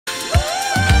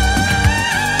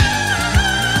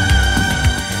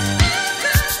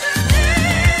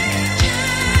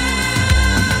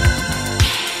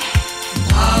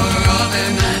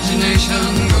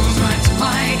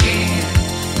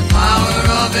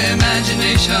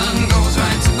imagination goes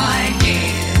right to my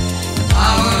head. The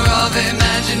power of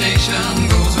imagination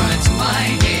goes right to my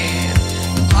head.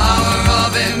 The power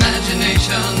of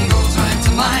imagination goes right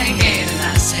to my head, and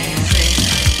I say,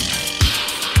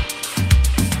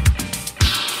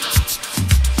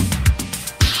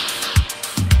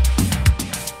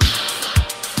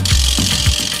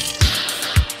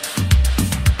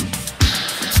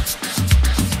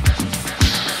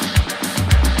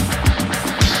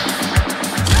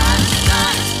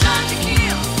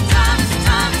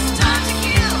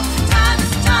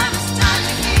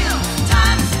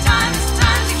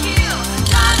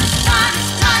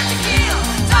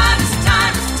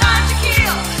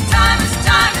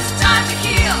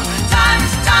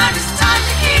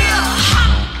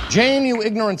 Jane, you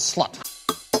ignorant slut.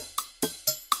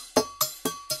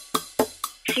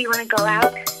 So you want to go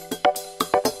out?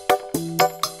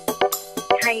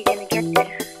 How are you going to get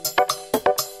there?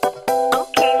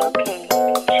 Okay.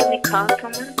 Should we call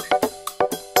someone?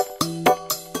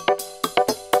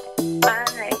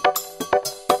 Alright.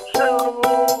 So,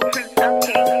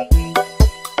 okay.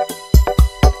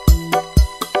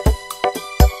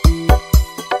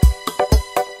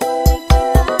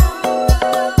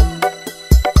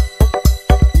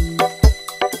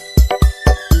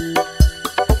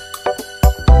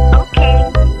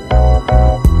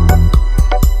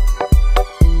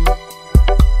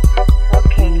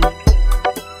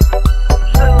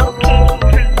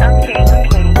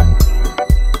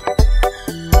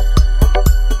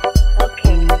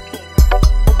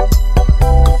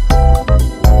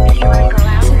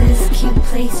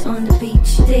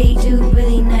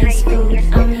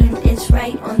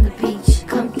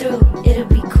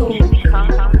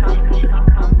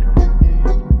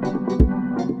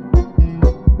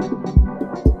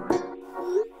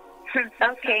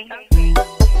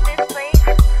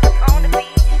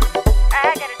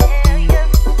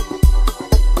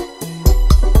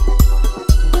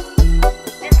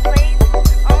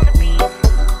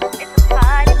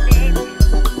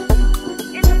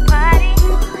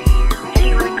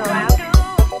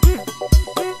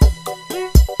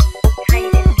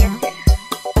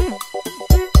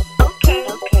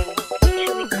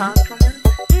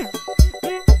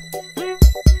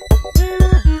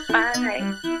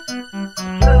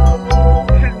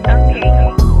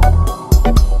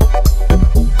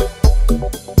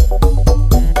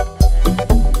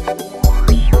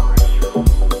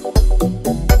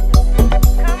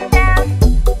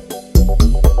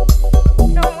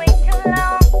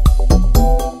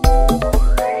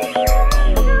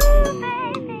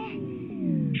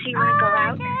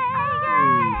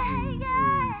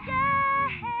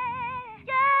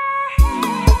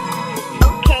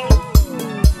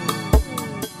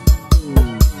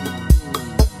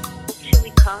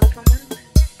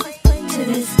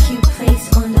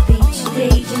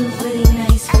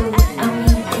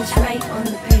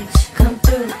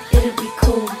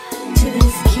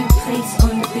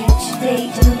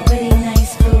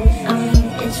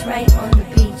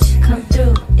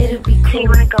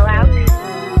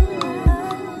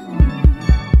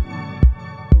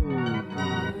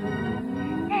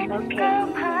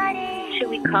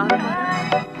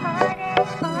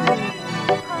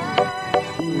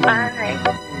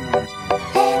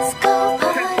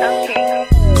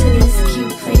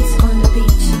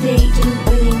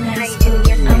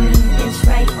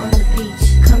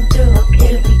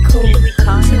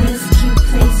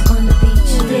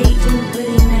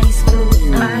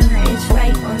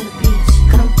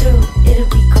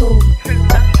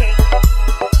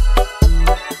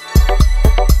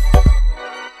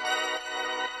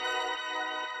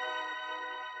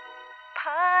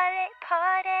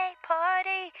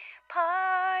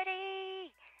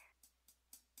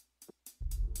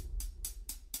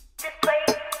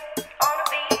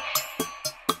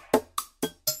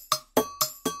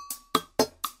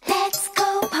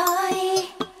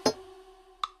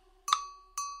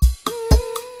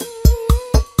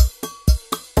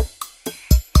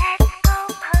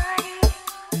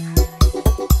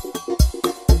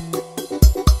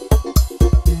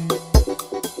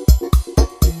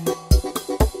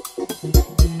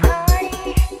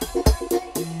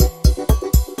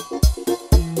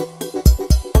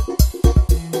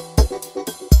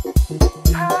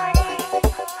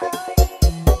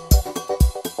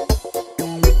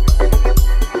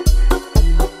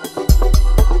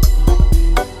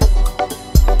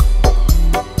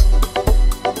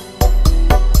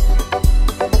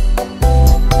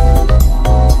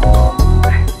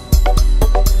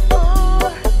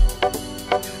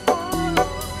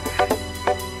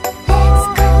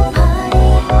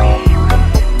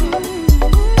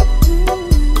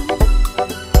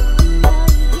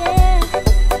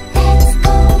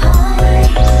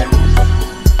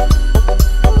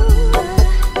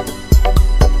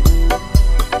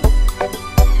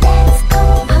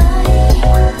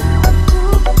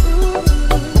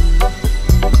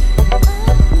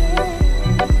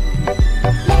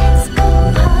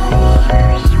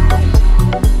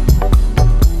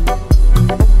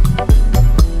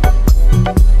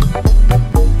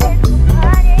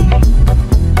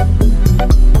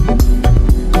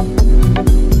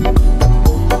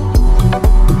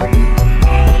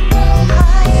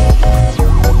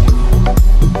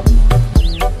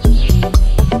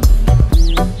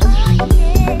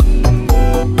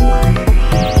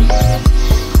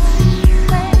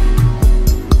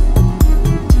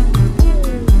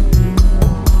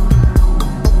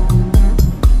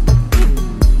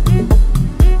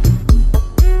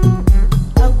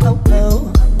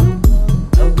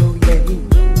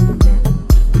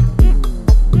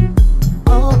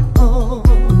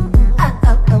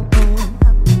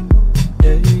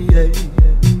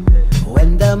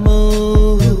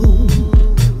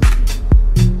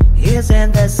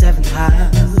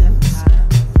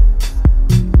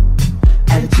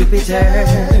 Jupiter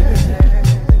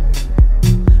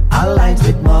aligned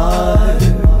with Mars,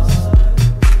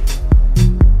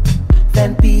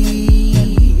 then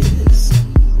peace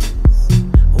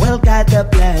will guide the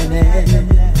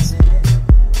planets,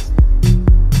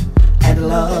 and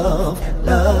love,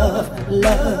 love,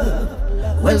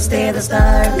 love will stay the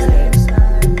stars.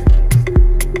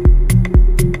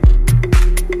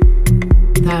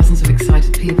 Thousands of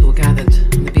excited people gathered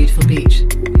on the beautiful beach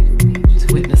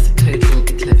to witness the total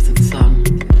eclipse of the sun.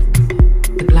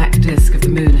 The black disk of the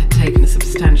moon had taken a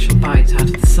substantial bite out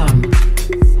of the sun.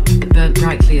 It burnt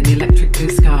brightly in the electric blue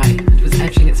sky and was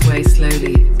edging its way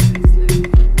slowly.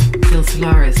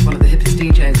 Selace, one of the hippest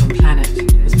DJs on the planet,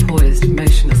 was poised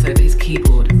motionless over his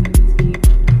keyboard.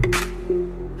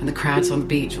 And the crowds on the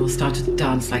beach all started to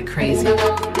dance like crazy.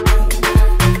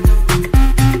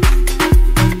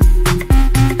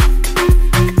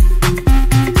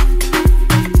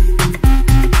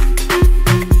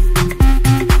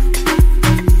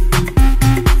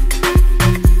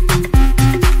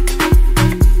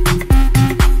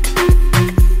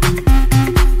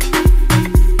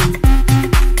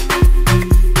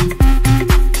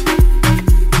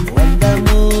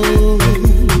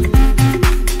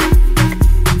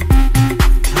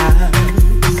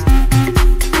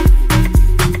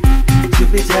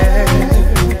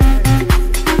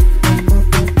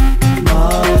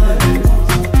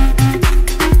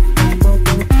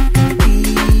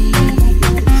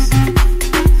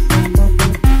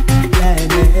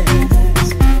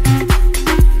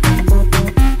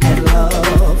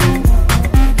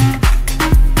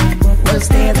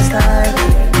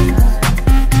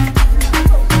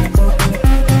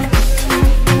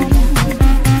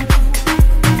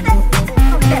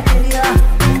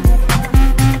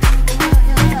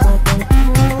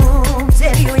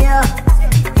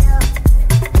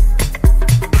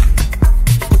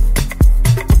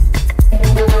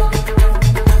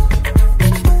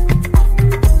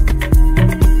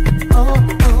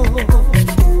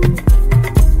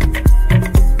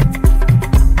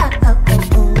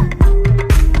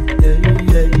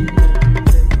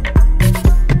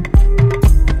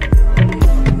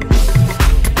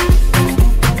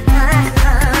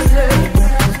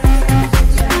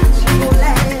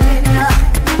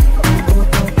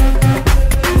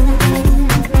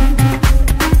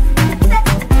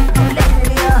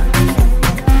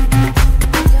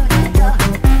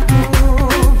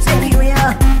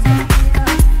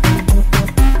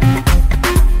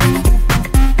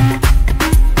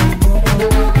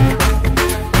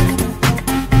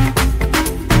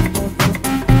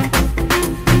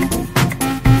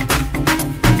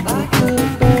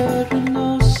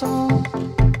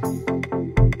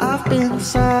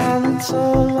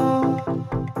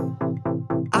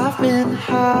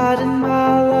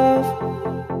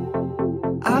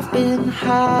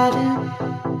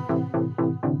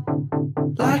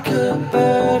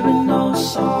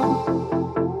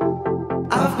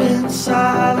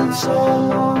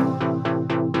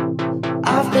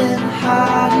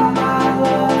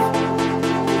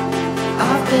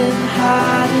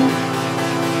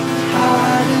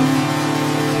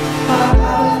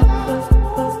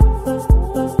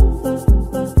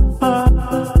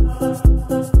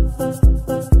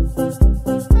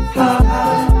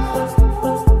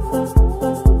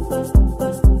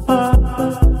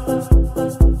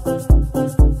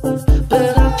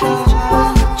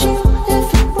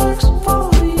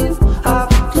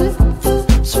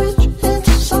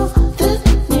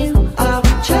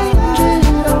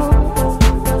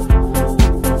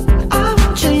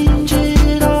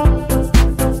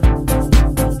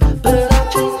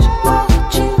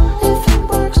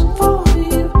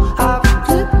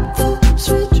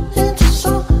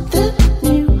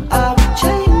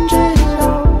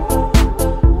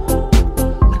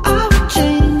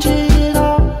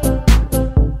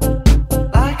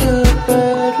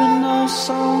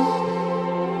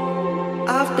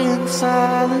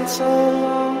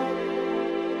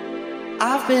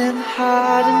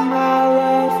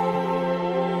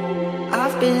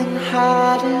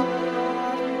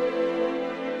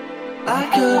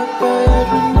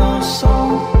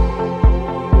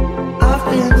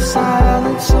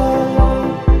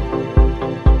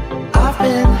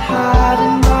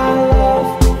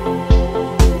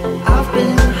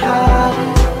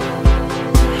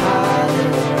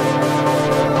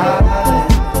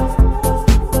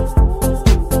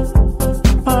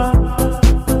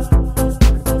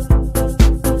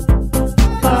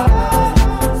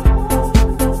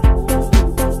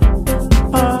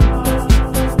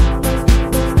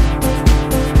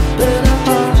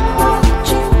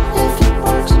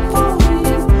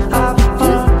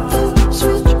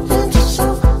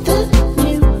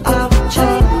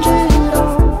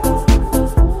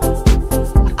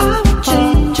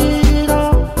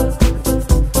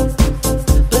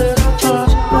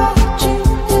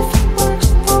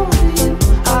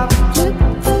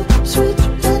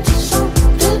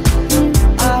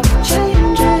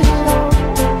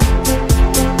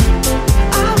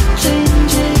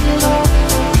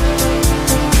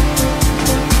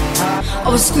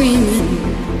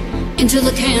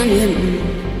 canyon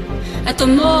at the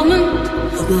moment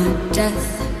of my death.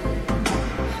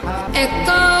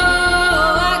 Echo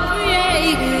I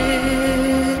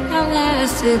created, I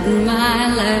lasted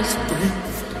my last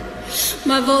breath.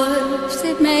 My voice,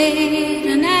 it made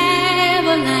an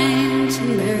avalanche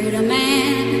and buried a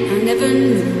man I never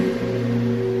knew.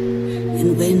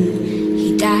 And when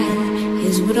he died,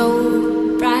 his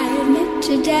widow bride met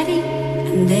your daddy,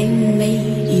 and they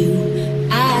made you.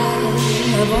 I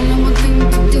have only one thing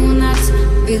to do, and that's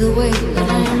be the way that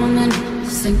I am, and then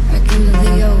sink back into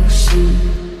the ocean.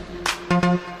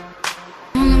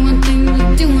 Only one thing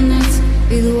to do, and that's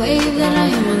be the wave that I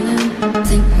am, and then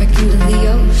sink back into the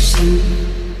ocean.